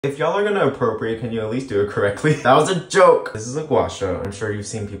If y'all are gonna appropriate, can you at least do it correctly? That was a joke! This is a guasha. I'm sure you've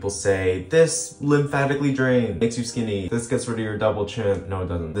seen people say, this lymphatically drains, makes you skinny. This gets rid of your double chin. No, it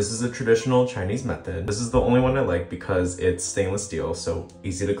doesn't. This is a traditional Chinese method. This is the only one I like because it's stainless steel, so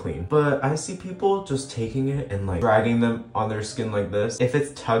easy to clean. But I see people just taking it and like dragging them on their skin like this. If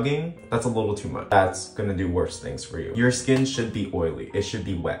it's tugging, that's a little too much. That's gonna do worse things for you. Your skin should be oily. It should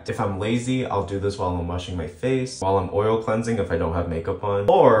be wet. If I'm lazy, I'll do this while I'm washing my face, while I'm oil cleansing if I don't have makeup on,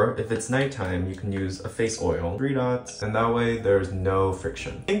 or if it's nighttime, you can use a face oil, 3 dots, and that way there's no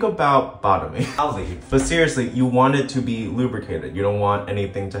friction. Think about bottoming. I'll leave. But seriously, you want it to be lubricated. You don't want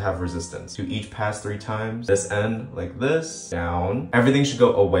anything to have resistance. You each pass 3 times. This end like this, down. Everything should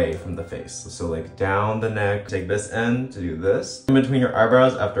go away from the face. So like down the neck, take this end to do this. In between your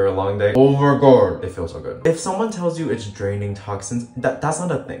eyebrows after a long day. Oh my god, it feels so good. If someone tells you it's draining toxins, that's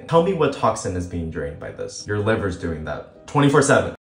not a thing. Tell me what toxin is being drained by this. Your liver's doing that 24/7.